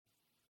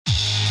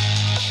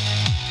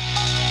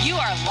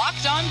are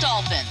Locked On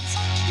Dolphins,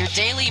 your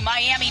daily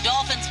Miami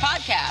Dolphins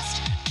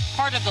podcast,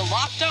 part of the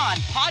Locked On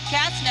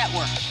Podcast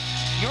Network,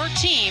 your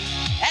team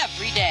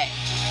every day.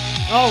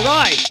 All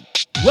right,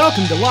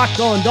 welcome to Locked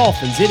On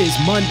Dolphins. It is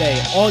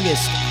Monday,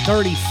 August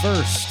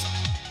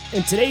 31st,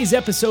 and today's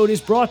episode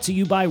is brought to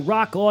you by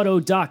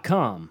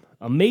RockAuto.com.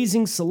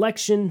 Amazing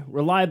selection,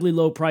 reliably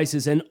low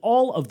prices, and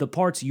all of the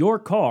parts your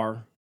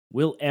car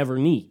will ever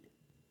need.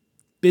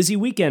 Busy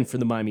weekend for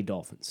the Miami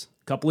Dolphins.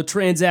 A couple of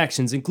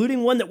transactions,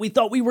 including one that we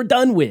thought we were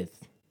done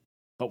with,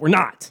 but we're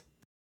not.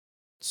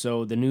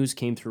 So the news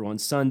came through on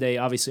Sunday.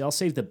 Obviously, I'll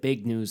save the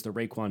big news, the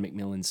Raekwon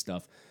McMillan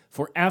stuff,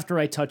 for after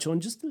I touch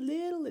on just a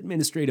little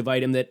administrative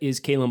item that is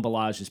Kalen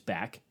Ballage is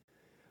back.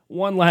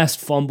 One last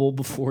fumble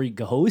before he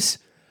goes.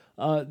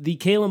 The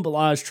Kalen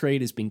Ballage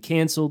trade has been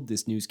canceled.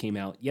 This news came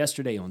out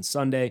yesterday on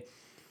Sunday.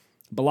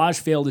 Ballage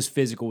failed his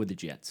physical with the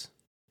Jets,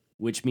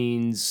 which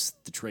means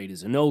the trade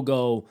is a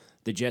no-go.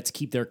 The Jets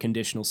keep their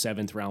conditional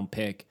 7th-round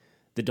pick.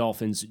 The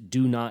Dolphins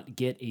do not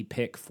get a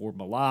pick for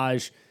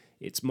Ballage.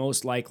 It's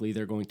most likely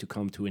they're going to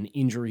come to an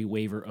injury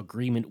waiver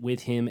agreement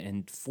with him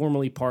and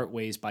formally part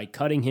ways by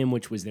cutting him,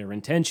 which was their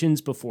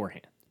intentions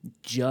beforehand.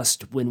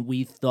 Just when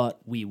we thought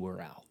we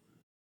were out,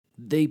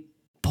 they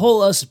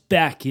pull us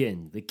back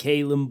in, the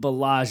Kalen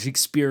Ballage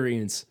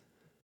experience.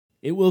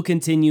 It will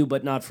continue,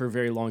 but not for a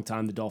very long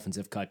time. The Dolphins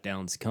have cut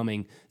downs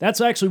coming. That's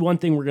actually one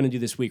thing we're going to do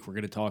this week. We're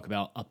going to talk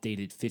about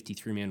updated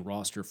 53-man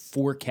roster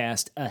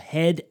forecast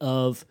ahead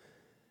of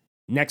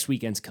next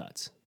weekend's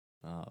cuts,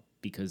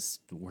 because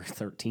we're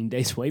 13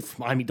 days away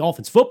from Miami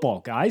Dolphins football,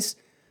 guys.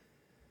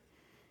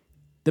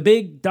 The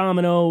big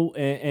domino,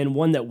 and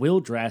one that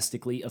will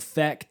drastically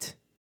affect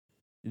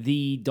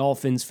the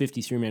Dolphins'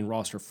 53-man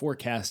roster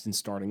forecast and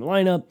starting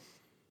lineup.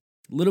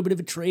 A little bit of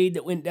a trade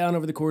that went down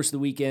over the course of the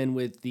weekend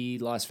with the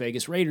Las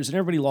Vegas Raiders, and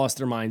everybody lost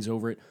their minds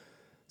over it.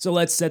 So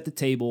let's set the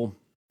table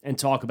and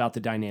talk about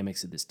the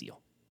dynamics of this deal.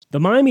 The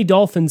Miami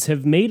Dolphins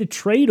have made a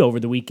trade over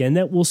the weekend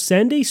that will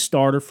send a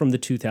starter from the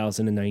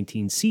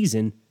 2019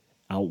 season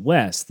out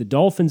west. The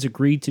Dolphins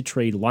agreed to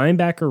trade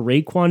linebacker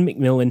Raekwon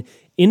McMillan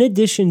in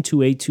addition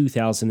to a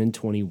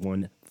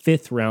 2021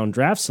 5th-round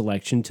draft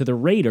selection to the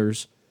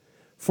Raiders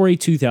for a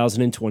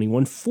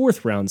 2021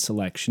 4th-round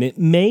selection. It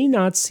may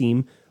not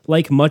seem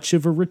like much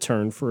of a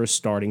return for a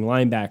starting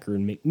linebacker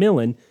in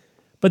McMillan,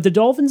 but the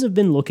Dolphins have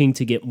been looking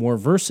to get more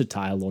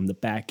versatile on the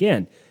back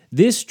end.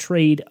 This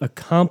trade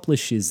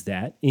accomplishes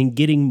that in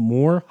getting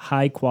more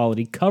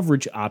high-quality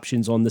coverage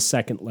options on the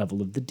second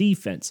level of the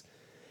defense.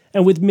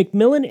 And with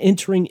McMillan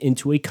entering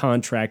into a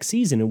contract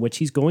season in which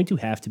he's going to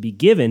have to be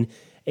given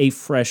a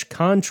fresh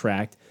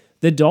contract,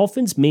 the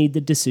Dolphins made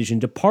the decision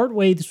to part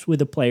ways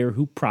with a player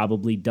who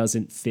probably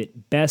doesn't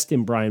fit best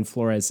in Brian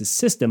Flores'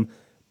 system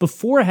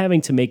before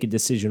having to make a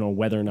decision on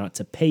whether or not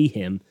to pay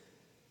him,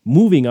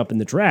 moving up in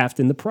the draft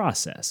in the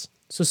process.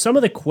 So some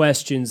of the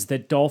questions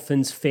that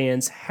Dolphins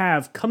fans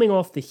have coming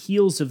off the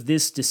heels of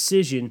this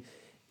decision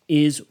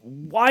is,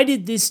 why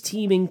did this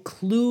team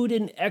include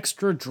an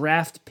extra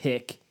draft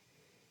pick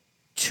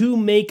to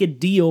make a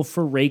deal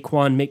for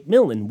Raekwon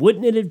McMillan?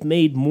 Wouldn't it have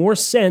made more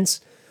sense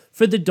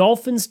for the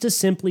Dolphins to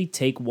simply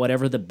take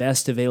whatever the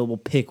best available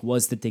pick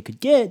was that they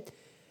could get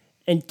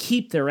and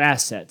keep their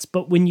assets?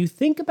 But when you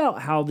think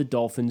about how the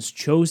Dolphins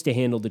chose to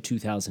handle the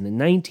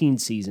 2019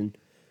 season,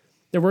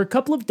 there were a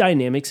couple of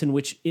dynamics in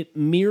which it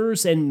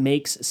mirrors and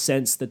makes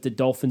sense that the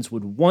Dolphins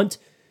would want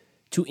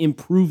to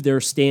improve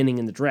their standing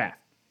in the draft.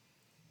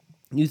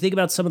 You think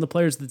about some of the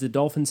players that the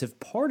Dolphins have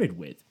parted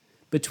with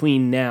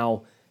between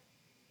now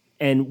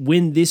and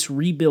when this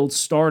rebuild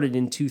started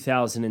in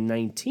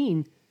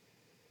 2019,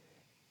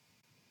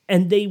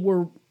 and they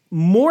were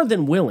more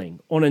than willing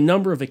on a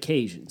number of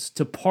occasions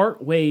to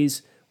part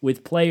ways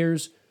with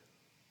players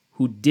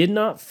who did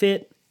not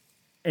fit,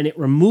 and it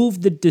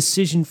removed the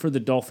decision for the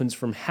Dolphins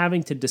from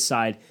having to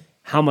decide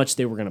how much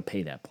they were going to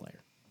pay that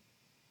player.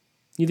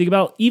 You think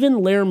about even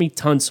Laremy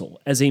Tunsil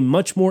as a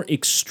much more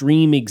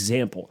extreme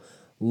example.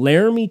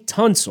 Laremy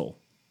Tunsil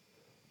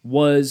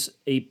was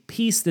a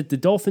piece that the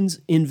Dolphins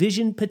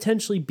envisioned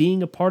potentially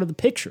being a part of the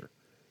picture,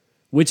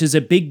 which is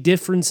a big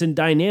difference in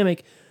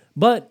dynamic,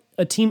 but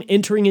a team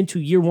entering into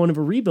year one of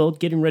a rebuild,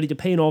 getting ready to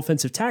pay an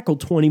offensive tackle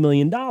 $20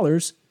 million,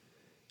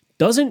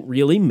 doesn't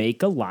really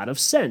make a lot of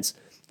sense.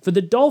 For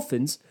the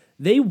Dolphins,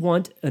 they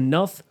want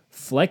enough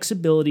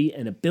flexibility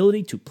and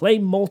ability to play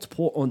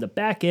multiple on the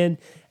back end,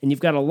 and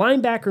you've got a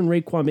linebacker in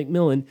Raekwon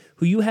McMillan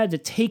who you had to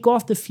take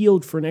off the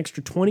field for an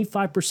extra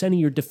 25% of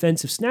your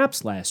defensive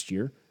snaps last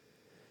year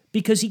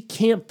because he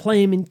can't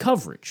play him in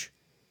coverage.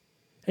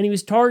 And he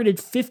was targeted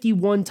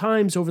 51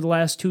 times over the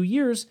last 2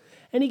 years,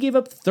 and he gave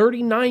up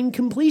 39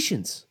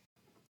 completions.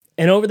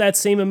 And over that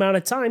same amount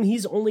of time,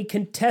 he's only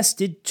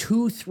contested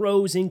 2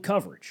 throws in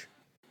coverage.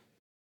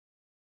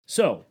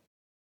 So,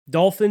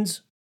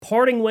 Dolphins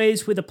parting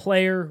ways with a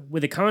player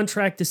with a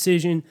contract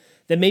decision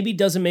that maybe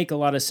doesn't make a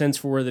lot of sense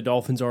for where the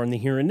Dolphins are in the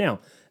here and now.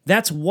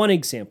 That's one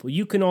example.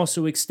 You can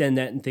also extend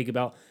that and think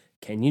about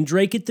Kenyon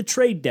Drake at the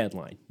trade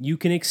deadline. You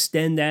can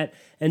extend that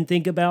and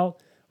think about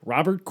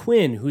Robert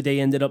Quinn, who they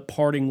ended up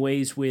parting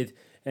ways with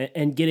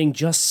and getting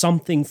just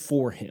something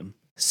for him.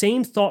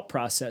 Same thought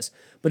process.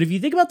 But if you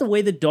think about the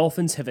way the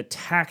Dolphins have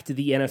attacked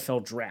the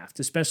NFL draft,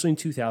 especially in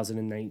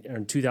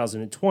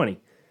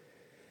 2020,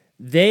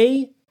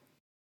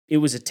 it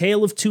was a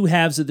tale of two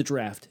halves of the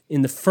draft.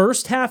 In the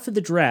first half of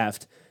the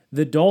draft,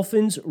 the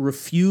Dolphins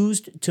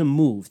refused to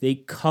move. They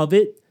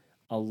covet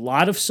a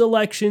lot of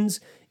selections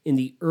in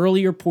the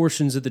earlier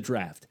portions of the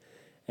draft.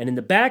 And in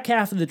the back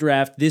half of the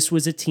draft, this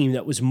was a team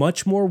that was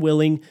much more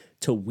willing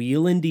to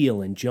wheel and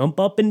deal and jump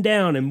up and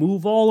down and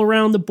move all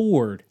around the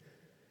board.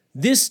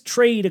 This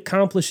trade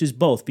accomplishes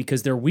both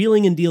because they're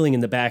wheeling and dealing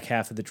in the back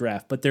half of the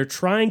draft, but they're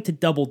trying to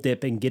double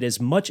dip and get as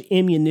much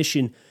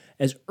ammunition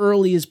as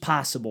early as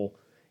possible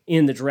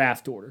in the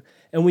draft order.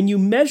 And when you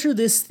measure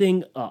this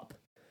thing up,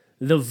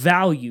 the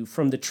value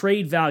from the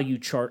trade value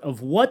chart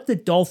of what the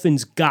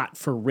Dolphins got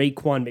for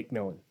Raekwon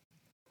McMillan,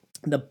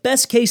 the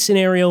best case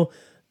scenario,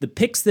 the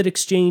picks that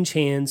exchange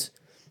hands,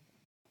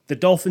 the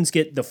Dolphins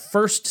get the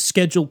first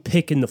scheduled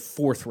pick in the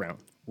 4th round.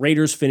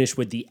 Raiders finish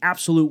with the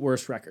absolute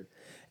worst record.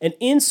 And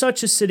in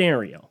such a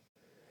scenario,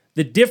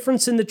 the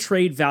difference in the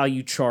trade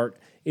value chart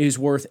is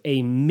worth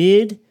a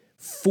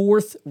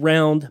mid-4th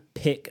round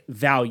pick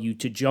value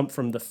to jump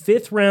from the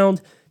 5th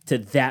round to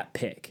that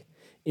pick.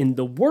 In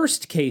the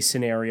worst case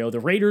scenario, the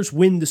Raiders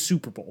win the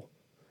Super Bowl,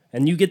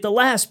 and you get the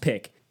last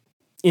pick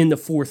in the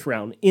 4th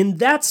round. In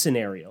that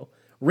scenario,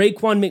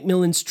 Raekwon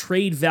McMillan's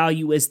trade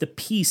value as the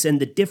piece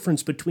and the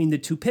difference between the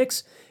two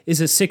picks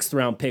is a 6th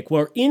round pick,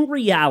 where in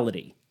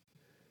reality,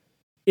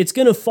 it's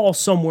going to fall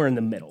somewhere in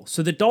the middle.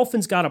 So the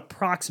Dolphins got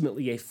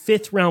approximately a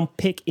 5th round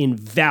pick in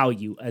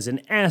value as an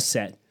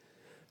asset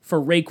for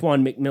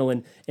Raekwon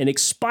McMillan, an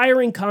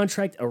expiring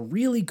contract, a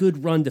really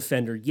good run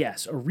defender,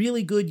 yes, a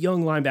really good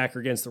young linebacker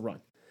against the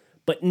run,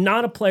 but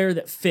not a player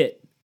that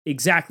fit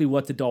exactly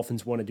what the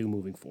Dolphins want to do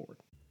moving forward.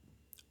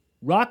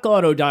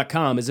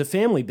 RockAuto.com is a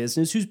family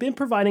business who's been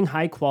providing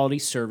high-quality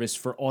service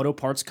for auto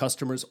parts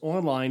customers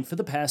online for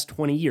the past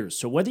 20 years.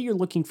 So whether you're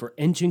looking for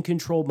engine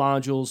control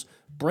modules,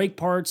 brake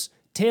parts,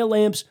 tail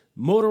lamps,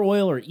 motor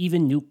oil, or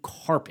even new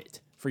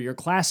carpet for your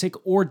classic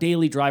or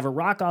daily driver,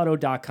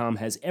 RockAuto.com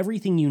has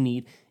everything you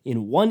need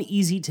in one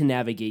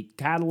easy-to-navigate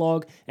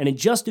catalog, and in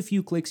just a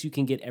few clicks, you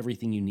can get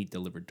everything you need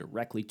delivered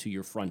directly to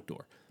your front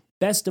door.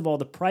 Best of all,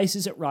 the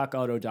prices at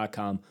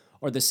RockAuto.com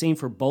are the same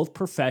for both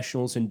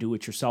professionals and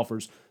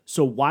do-it-yourselfers,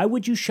 so why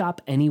would you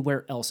shop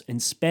anywhere else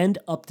and spend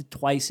up to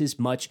twice as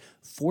much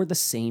for the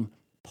same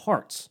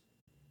parts?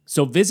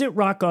 So visit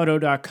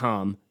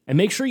RockAuto.com and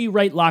make sure you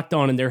write Locked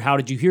On in their How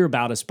Did You Hear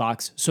About Us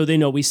box so they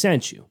know we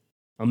sent you.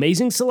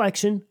 Amazing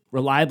selection,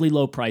 reliably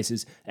low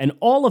prices, and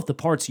all of the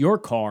parts your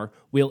car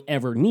will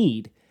ever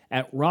need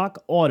at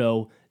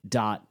RockAuto.com.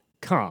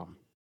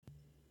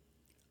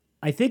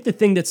 I think the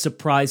thing that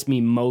surprised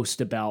me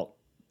most about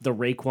the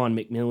Raekwon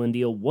McMillan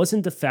deal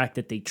wasn't the fact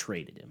that they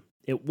traded him.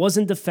 It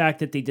wasn't the fact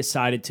that they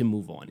decided to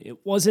move on.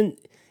 It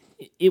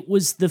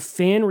was the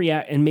fan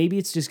react, and maybe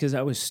it's just because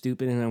I was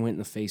stupid and I went in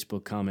the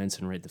Facebook comments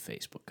and read the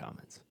Facebook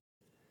comments.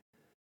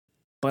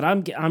 But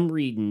I'm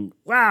reading,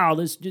 wow,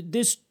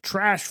 this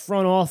trash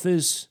front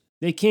office,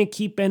 they can't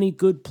keep any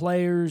good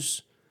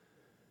players.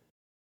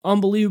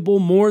 Unbelievable,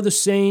 more the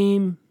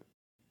same.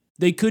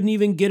 They couldn't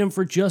even get him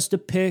for just a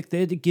pick.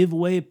 They had to give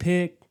away a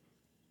pick.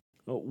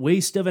 A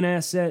waste of an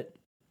asset.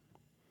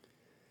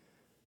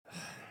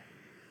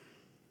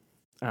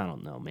 I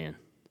don't know, man.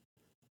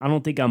 I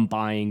don't think I'm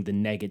buying the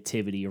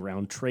negativity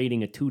around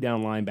trading a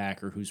 2-down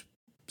linebacker whose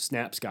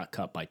snaps got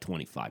cut by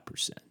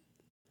 25%.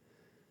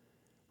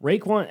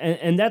 Raekwon,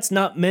 and that's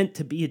not meant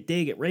to be a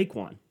dig at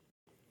Raekwon.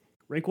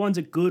 Raekwon's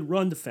a good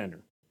run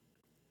defender.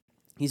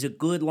 He's a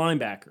good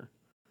linebacker.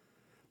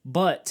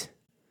 But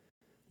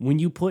when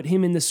you put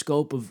him in the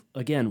scope of,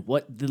 again,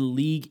 what the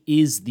league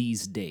is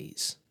these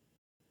days,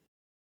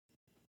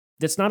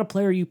 that's not a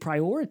player you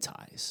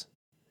prioritize.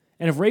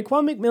 And if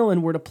Raekwon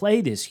McMillan were to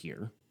play this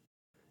year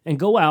and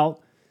go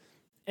out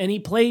and he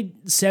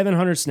played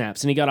 700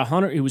 snaps and he got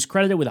 100, he was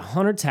credited with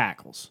 100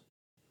 tackles.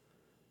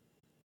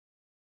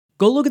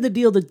 Go look at the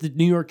deal that the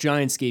New York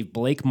Giants gave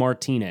Blake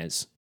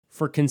Martinez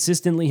for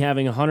consistently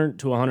having 100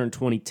 to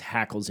 120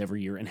 tackles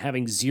every year and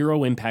having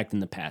zero impact in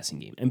the passing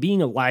game and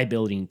being a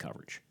liability in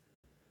coverage.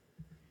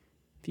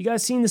 Have you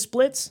guys seen the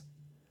splits?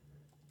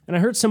 And I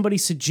heard somebody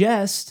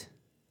suggest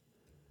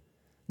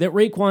that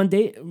Raekwon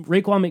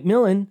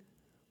McMillan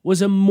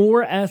was a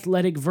more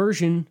athletic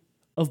version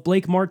of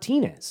Blake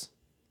Martinez.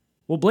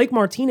 Well, Blake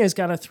Martinez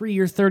got a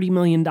 3-year, $30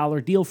 million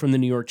deal from the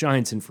New York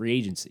Giants in free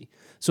agency.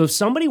 So if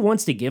somebody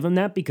wants to give him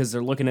that because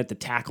they're looking at the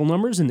tackle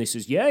numbers and they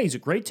says, yeah, he's a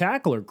great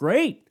tackler,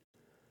 great.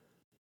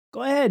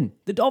 Go ahead.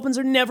 The Dolphins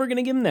are never going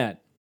to give him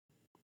that.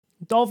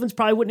 The Dolphins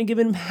probably wouldn't have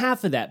given him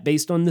half of that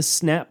based on the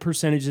snap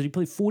percentage that he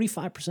played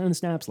 45% of the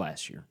snaps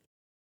last year.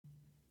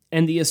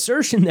 And the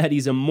assertion that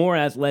he's a more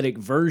athletic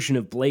version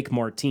of Blake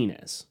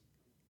Martinez,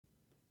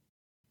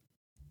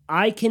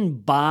 I can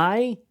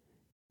buy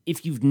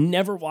if you've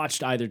never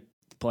watched either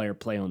player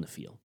play on the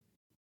field.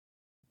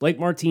 Blake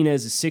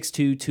Martinez is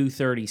 6'2",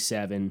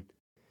 237.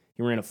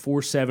 He ran a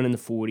 4.7 in the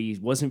 40. He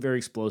wasn't very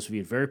explosive. He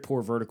had very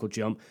poor vertical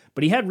jump,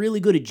 but he had really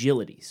good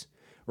agilities,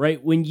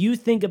 right? When you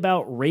think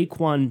about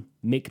Raekwon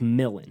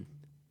McMillan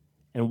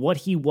and what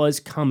he was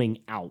coming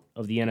out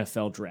of the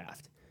NFL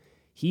draft,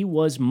 he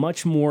was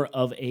much more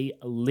of a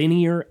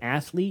linear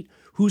athlete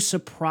who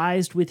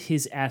surprised with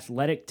his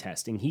athletic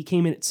testing. He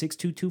came in at 6'2",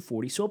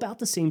 240, so about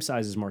the same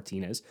size as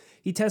Martinez.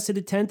 He tested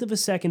a tenth of a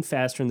second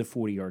faster in the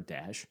 40-yard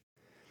dash.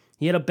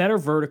 He had a better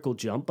vertical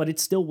jump, but it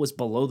still was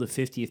below the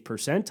 50th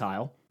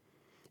percentile.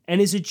 And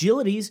his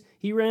agilities,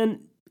 he ran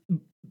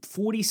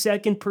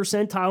 42nd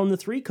percentile in the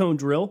three-cone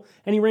drill,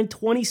 and he ran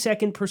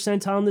 22nd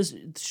percentile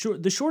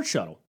in the short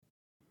shuttle.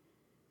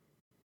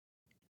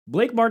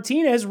 Blake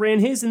Martinez ran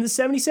his in the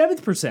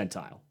 77th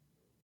percentile.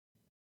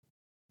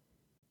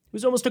 It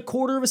was almost a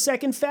quarter of a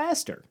second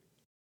faster.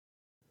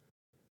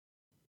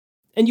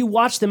 And you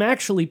watch them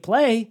actually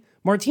play.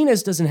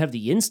 Martinez doesn't have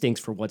the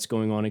instincts for what's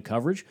going on in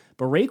coverage,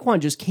 but Raekwon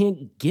just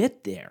can't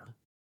get there.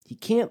 He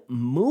can't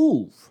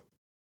move.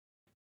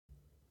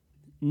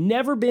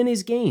 Never been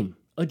his game.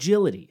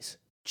 Agilities,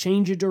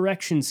 change of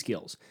direction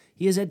skills.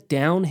 He is a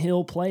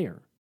downhill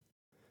player.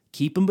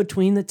 Keep him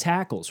between the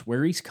tackles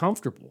where he's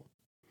comfortable.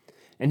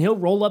 And he'll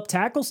roll up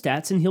tackle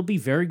stats and he'll be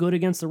very good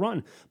against the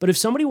run. But if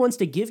somebody wants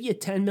to give you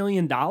 $10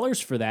 million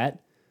for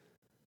that,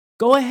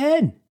 go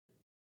ahead.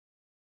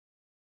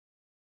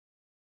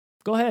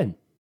 Go ahead.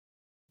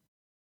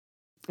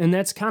 And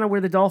that's kind of where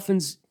the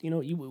Dolphins,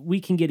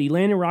 we can get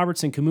Elandon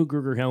Robertson, Kamu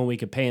Grugier-Hill, and we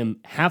could pay him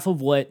half of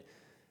what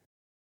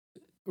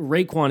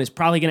Raekwon is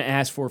probably going to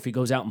ask for if he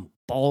goes out and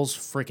balls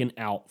freaking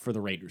out for the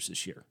Raiders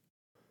this year.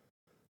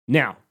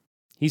 Now,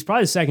 he's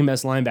probably the second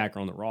best linebacker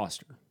on the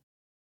roster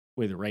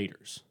with the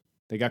Raiders.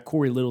 They got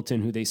Corey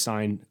Littleton, who they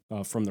signed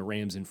from the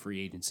Rams in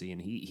free agency, and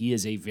he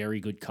is a very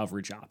good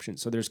coverage option.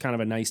 So there's kind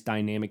of a nice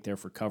dynamic there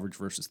for coverage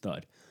versus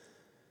thud.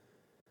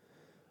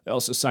 They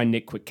also signed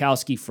Nick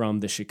Kwiatkowski from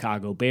the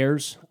Chicago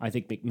Bears. I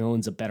think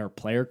McMillan's a better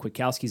player.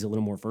 Kwiatkowski's a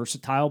little more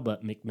versatile,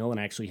 but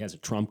McMillan actually has a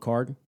trump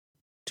card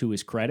to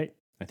his credit.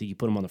 I think you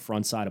put him on the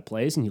front side of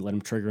plays and you let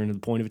him trigger into the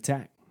point of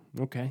attack.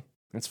 Okay,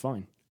 that's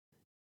fine.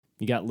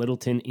 You got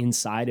Littleton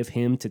inside of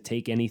him to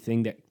take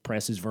anything that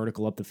presses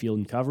vertical up the field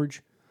in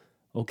coverage.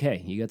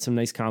 Okay, you got some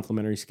nice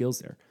complementary skills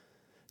there.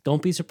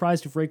 Don't be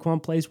surprised if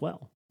Raekwon plays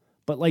well.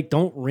 But,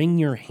 don't wring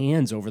your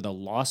hands over the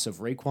loss of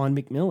Raekwon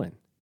McMillan.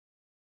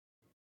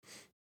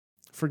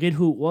 Forget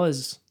who it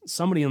was.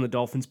 Somebody on the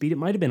Dolphins beat. It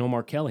might have been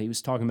Omar Kelly. He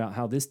was talking about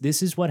how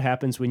this is what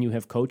happens when you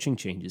have coaching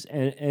changes.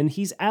 And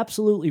he's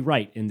absolutely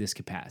right in this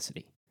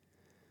capacity.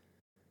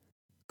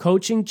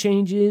 Coaching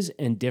changes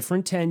and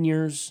different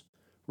tenures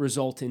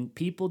result in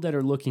people that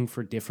are looking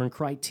for different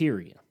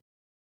criteria.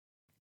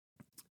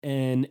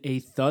 And a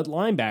thud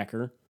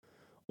linebacker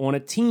on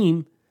a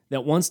team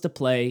that wants to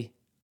play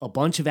a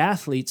bunch of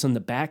athletes on the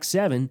back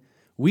seven.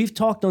 We've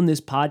talked on this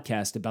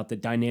podcast about the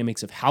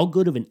dynamics of how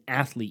good of an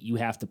athlete you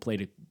have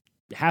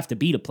to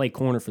be to play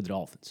corner for the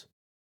Dolphins.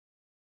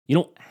 You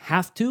don't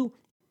have to,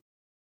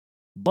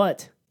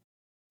 but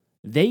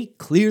they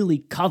clearly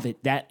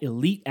covet that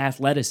elite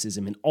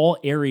athleticism in all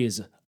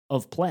areas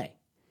of play.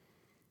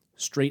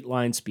 Straight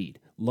line speed,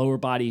 lower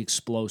body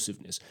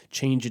explosiveness,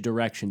 change of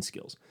direction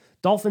skills.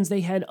 Dolphins,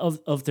 they had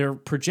of their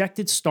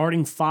projected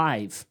starting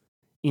 5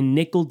 in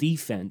nickel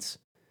defense,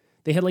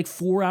 they had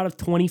 4 out of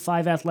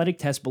 25 athletic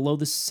tests below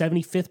the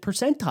 75th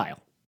percentile.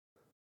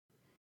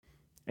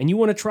 And you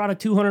want to trot a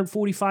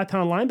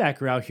 245-pound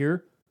linebacker out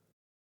here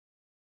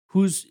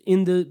who's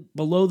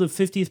below the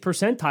 50th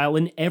percentile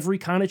in every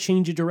kind of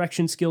change of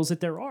direction skills that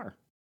there are.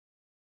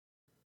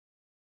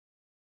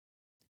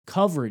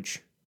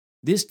 Coverage.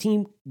 This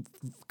team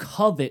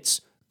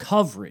covets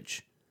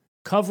coverage.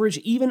 Coverage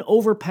even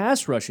over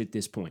pass rush at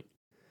this point.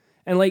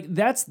 And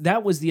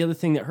that was the other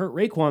thing that hurt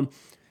Raekwon.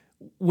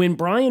 When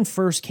Brian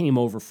first came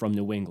over from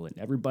New England,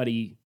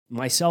 everybody,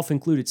 myself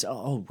included, said,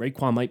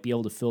 Raekwon might be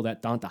able to fill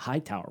that Donta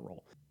Hightower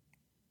role.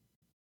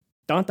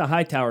 Donta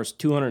Hightower is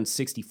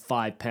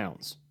 265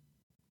 pounds.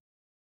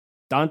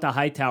 Donta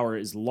Hightower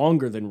is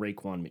longer than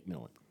Raekwon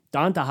McMillan.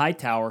 Donta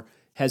Hightower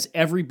has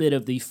every bit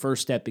of the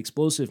first step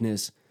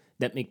explosiveness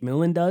that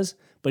McMillan does,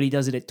 but he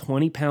does it at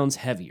 20 pounds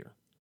heavier.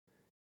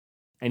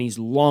 And he's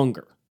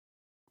longer.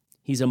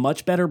 He's a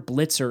much better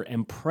blitzer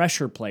and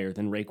pressure player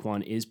than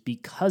Raekwon is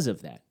because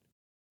of that.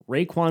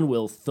 Raekwon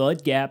will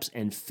thud gaps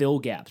and fill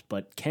gaps,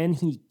 but can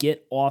he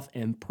get off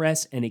and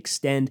press and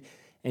extend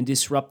and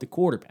disrupt the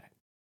quarterback?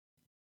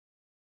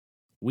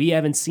 We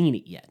haven't seen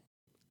it yet.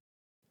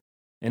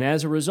 And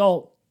as a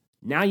result,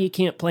 now you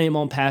can't play him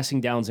on passing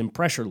downs and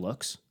pressure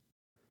looks.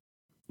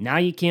 Now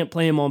you can't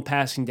play him on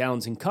passing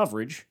downs and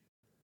coverage.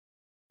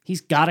 He's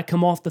got to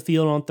come off the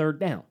field on third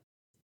down.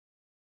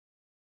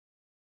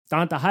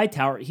 Donta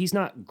Hightower, he's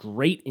not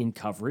great in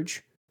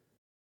coverage,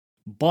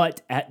 but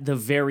at the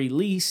very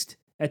least,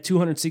 at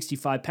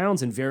 265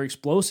 pounds and very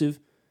explosive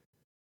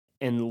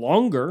and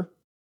longer,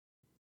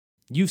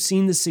 you've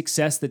seen the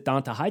success that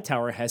Donta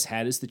Hightower has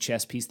had as the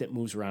chess piece that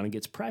moves around and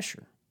gets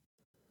pressure.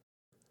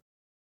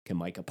 Can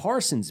Micah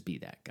Parsons be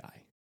that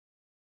guy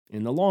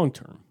in the long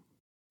term?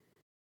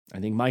 I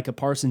think Micah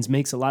Parsons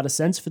makes a lot of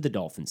sense for the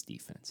Dolphins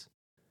defense.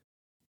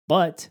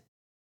 But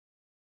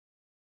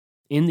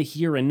in the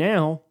here and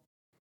now,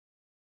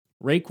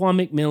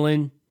 Raekwon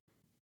McMillan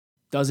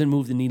doesn't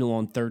move the needle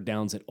on third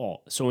downs at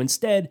all. So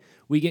instead,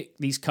 we get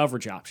these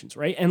coverage options,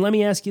 right? And let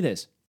me ask you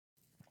this.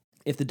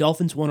 If the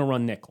Dolphins want to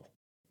run nickel,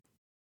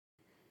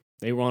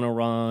 they want to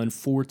run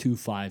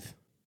 4-2-5.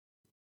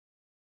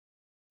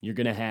 You're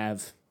going to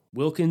have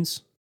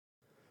Wilkins,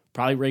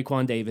 probably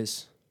Raekwon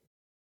Davis,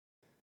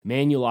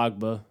 Emmanuel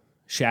Ogbah,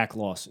 Shaq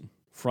Lawson,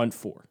 front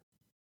four.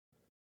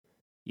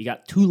 You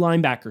got 2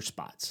 linebacker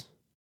spots,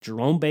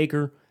 Jerome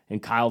Baker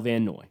and Kyle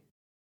Van Noy.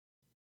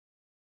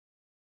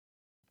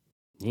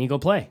 He ain't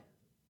going to play.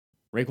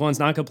 Raekwon's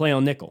not going to play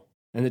on nickel.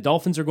 And the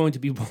Dolphins are going to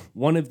be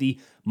one of the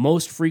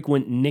most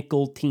frequent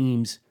nickel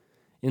teams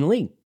in the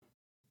league.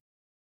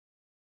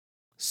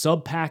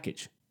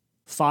 Sub-package,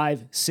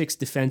 5-6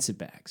 defensive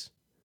backs.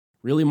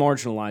 Really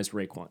marginalized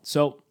Raekwon.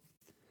 So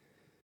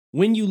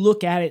when you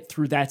look at it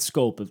through that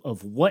scope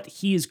of what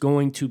he is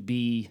going to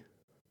be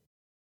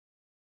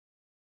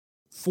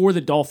for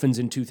the Dolphins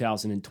in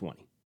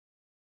 2020,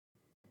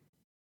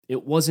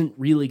 it wasn't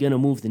really going to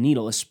move the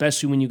needle,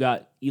 especially when you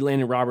got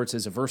Elandon Roberts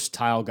as a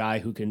versatile guy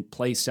who can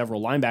play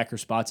several linebacker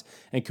spots,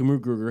 and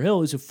Kamu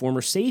Grugier-Hill is a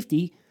former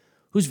safety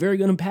who's very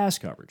good in pass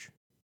coverage.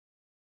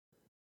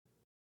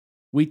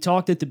 We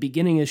talked at the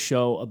beginning of the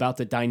show about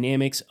the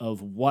dynamics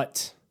of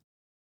what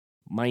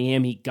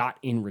Miami got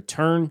in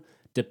return.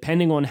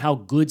 Depending on how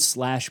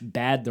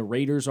good/bad the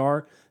Raiders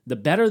are, the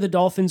better the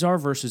Dolphins are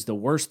versus the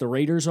worse the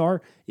Raiders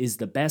are is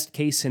the best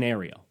case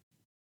scenario.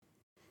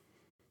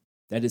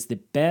 That is the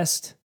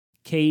best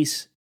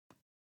case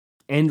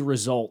end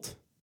result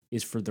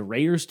is for the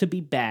Raiders to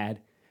be bad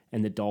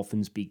and the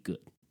Dolphins be good.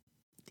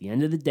 At the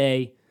end of the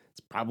day, it's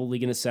probably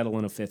going to settle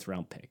in a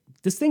 5th-round pick.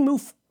 This thing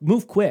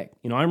move quick.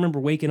 I remember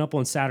waking up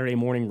on Saturday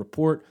morning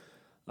report,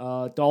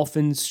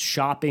 Dolphins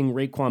shopping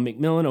Raekwon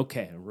McMillan.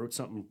 Okay, I wrote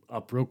something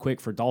up real quick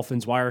for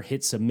Dolphins Wire,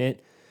 hit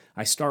submit.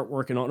 I start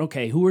working on,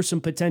 okay, who are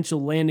some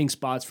potential landing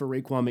spots for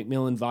Raekwon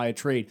McMillan via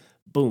trade?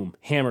 Boom,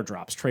 hammer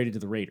drops, traded to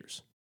the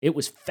Raiders. It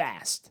was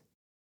fast.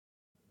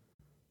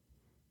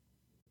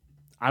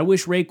 I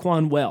wish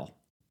Raekwon well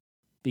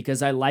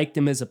because I liked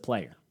him as a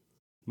player.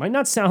 Might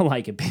not sound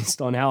like it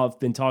based on how I've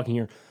been talking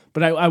here,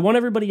 but I want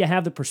everybody to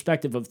have the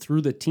perspective of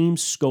through the team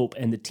scope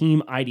and the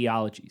team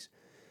ideologies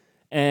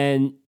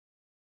and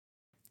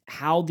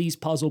how these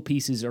puzzle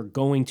pieces are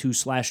going to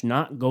 /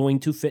 not going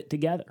to fit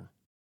together.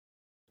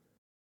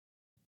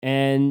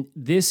 And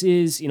this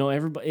is,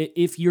 everybody,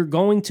 if you're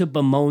going to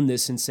bemoan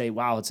this and say,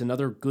 wow, it's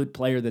another good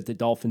player that the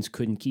Dolphins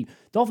couldn't keep,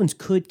 Dolphins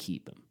could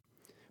keep him.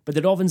 But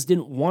the Dolphins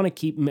didn't want to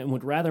keep him and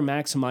would rather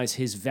maximize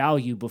his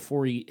value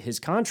before his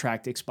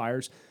contract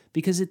expires,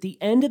 because at the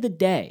end of the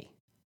day,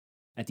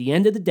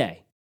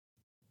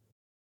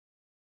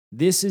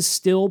 this is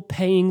still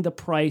paying the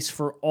price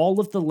for all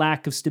of the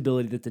lack of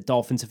stability that the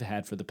Dolphins have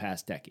had for the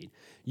past decade.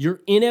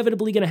 You're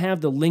inevitably going to have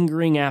the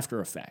lingering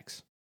after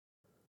effects.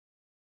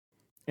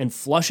 And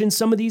flushing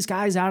some of these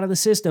guys out of the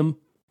system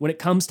when it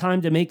comes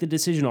time to make the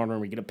decision on, are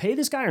we going to pay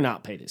this guy or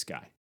not pay this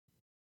guy?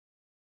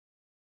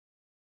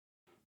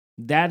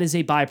 That is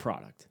a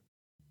byproduct.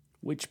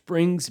 Which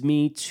brings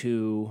me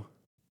to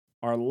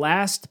our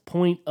last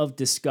point of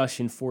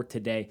discussion for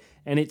today,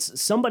 and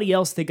it's somebody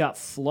else that got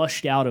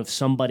flushed out of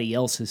somebody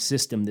else's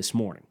system this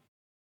morning.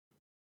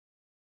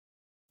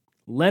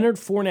 Leonard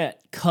Fournette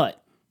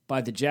cut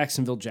by the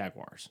Jacksonville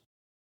Jaguars.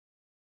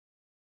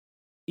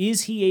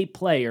 Is he a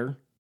player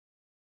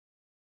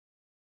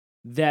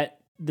that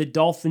the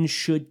Dolphins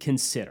should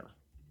consider?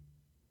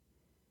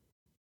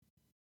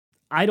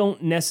 I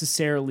don't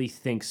necessarily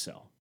think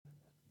so.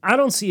 I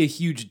don't see a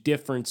huge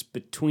difference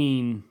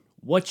between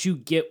what you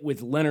get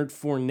with Leonard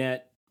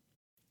Fournette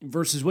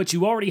versus what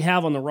you already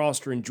have on the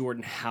roster in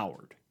Jordan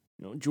Howard.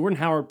 Jordan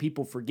Howard,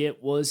 people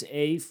forget, was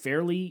a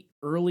fairly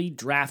early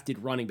drafted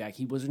running back.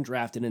 He wasn't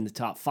drafted in the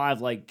top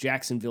 5 like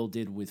Jacksonville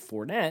did with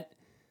Fournette,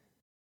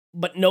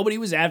 but nobody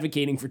was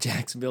advocating for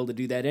Jacksonville to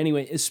do that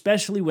anyway,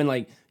 especially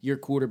when your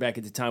quarterback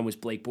at the time was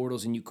Blake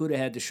Bortles and you could have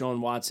had Deshaun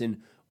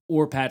Watson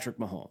or Patrick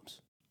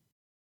Mahomes.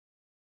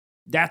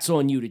 That's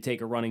on you to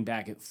take a running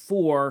back at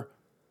 4.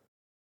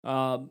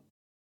 But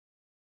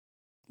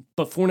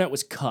Fournette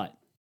was cut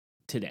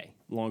today.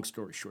 Long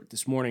story short,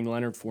 this morning,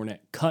 Leonard Fournette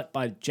cut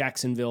by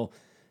Jacksonville,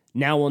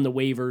 now on the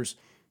waivers.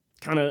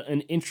 Kind of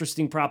an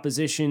interesting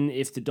proposition.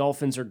 If the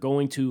Dolphins are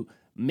going to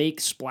make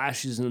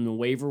splashes in the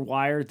waiver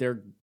wire,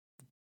 they're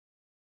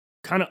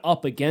kind of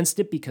up against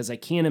it because I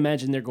can't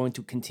imagine they're going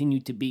to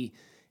continue to be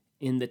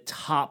in the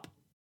top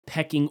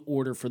pecking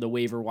order for the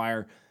waiver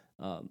wire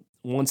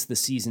once the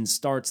season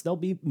starts. They'll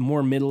be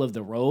more middle of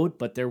the road,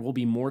 but there will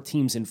be more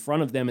teams in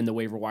front of them in the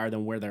waiver wire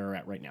than where they're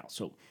at right now.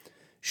 So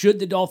should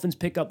the Dolphins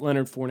pick up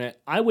Leonard Fournette?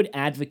 I would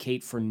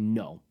advocate for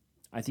no.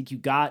 I think you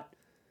got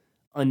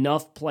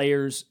enough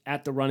players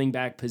at the running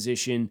back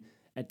position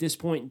at this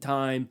point in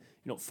time.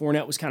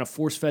 Fournette was kind of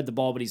force-fed the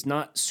ball, but he's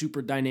not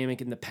super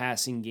dynamic in the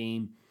passing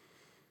game.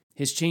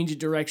 His change of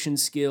direction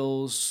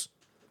skills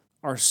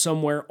are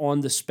somewhere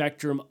on the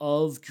spectrum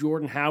of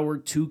Jordan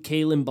Howard to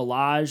Kalen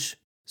Ballage.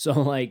 So,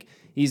 like,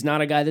 he's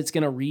not a guy that's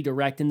going to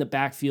redirect in the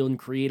backfield and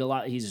create a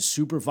lot. He's a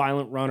super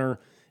violent runner.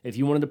 If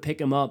you wanted to pick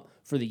him up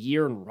for the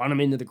year and run him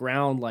into the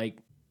ground, like,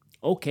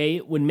 okay,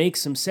 it would make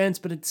some sense.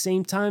 But at the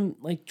same time,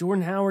 like,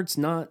 Jordan Howard's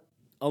not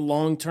a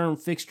long-term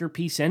fixture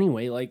piece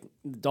anyway. Like,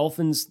 the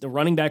Dolphins, the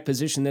running back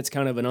position, that's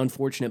kind of an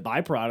unfortunate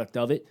byproduct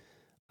of it.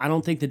 I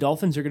don't think the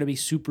Dolphins are going to be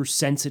super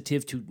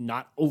sensitive to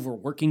not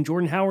overworking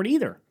Jordan Howard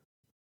either.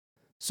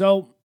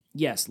 So,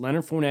 yes,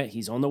 Leonard Fournette,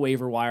 he's on the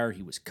waiver wire.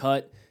 He was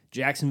cut.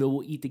 Jacksonville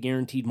will eat the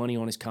guaranteed money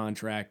on his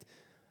contract.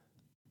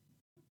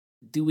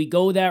 Do we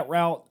go that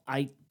route?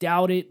 I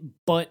doubt it,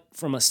 but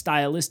from a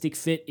stylistic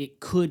fit, it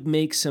could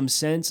make some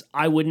sense.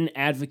 I wouldn't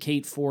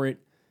advocate for it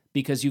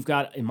because you've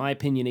got, in my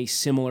opinion, a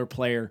similar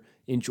player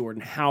in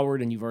Jordan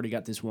Howard, and you've already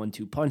got this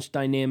 1-2 punch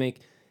dynamic,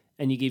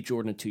 and you gave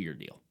Jordan a 2-year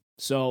deal.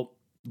 So,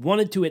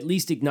 wanted to at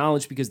least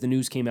acknowledge, because the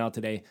news came out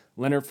today,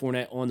 Leonard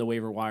Fournette on the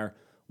waiver wire.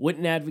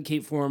 Wouldn't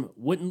advocate for him.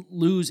 Wouldn't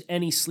lose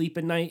any sleep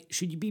at night.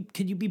 Could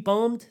you be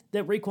bummed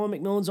that Raekwon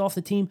McMillan's off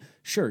the team?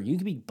 Sure, you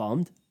can be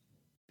bummed.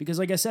 Because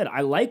like I said,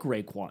 I like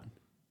Raekwon.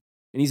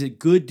 And he's a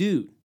good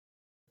dude.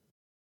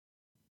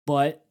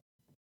 But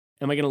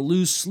am I going to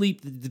lose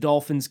sleep that the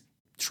Dolphins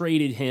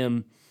traded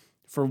him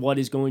for what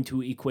is going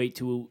to equate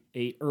to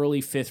a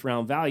early 5th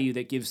round value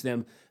that gives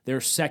them their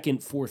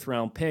 2nd, 4th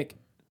round pick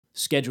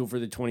scheduled for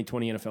the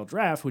 2020 NFL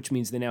draft, which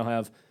means they now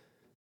have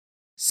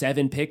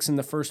 7 picks in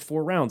the first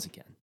 4 rounds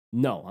again.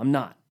 No, I'm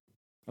not.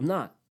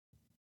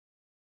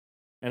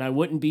 And I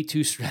wouldn't be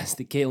too stressed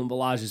that Kalen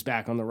Ballage is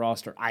back on the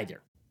roster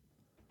either,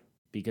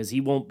 because he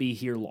won't be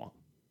here long.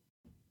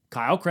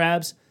 Kyle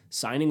Krabs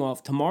signing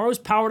off. Tomorrow's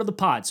Power to the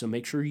Pod, so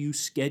make sure you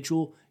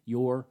schedule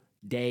your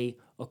day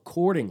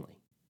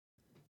accordingly.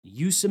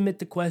 You submit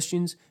the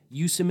questions,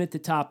 you submit the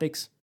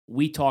topics,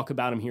 we talk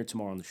about them here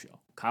tomorrow on the show.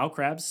 Kyle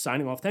Krabs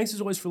signing off. Thanks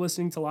as always for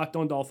listening to Locked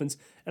On Dolphins,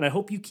 and I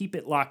hope you keep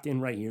it locked in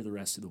right here the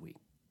rest of the week.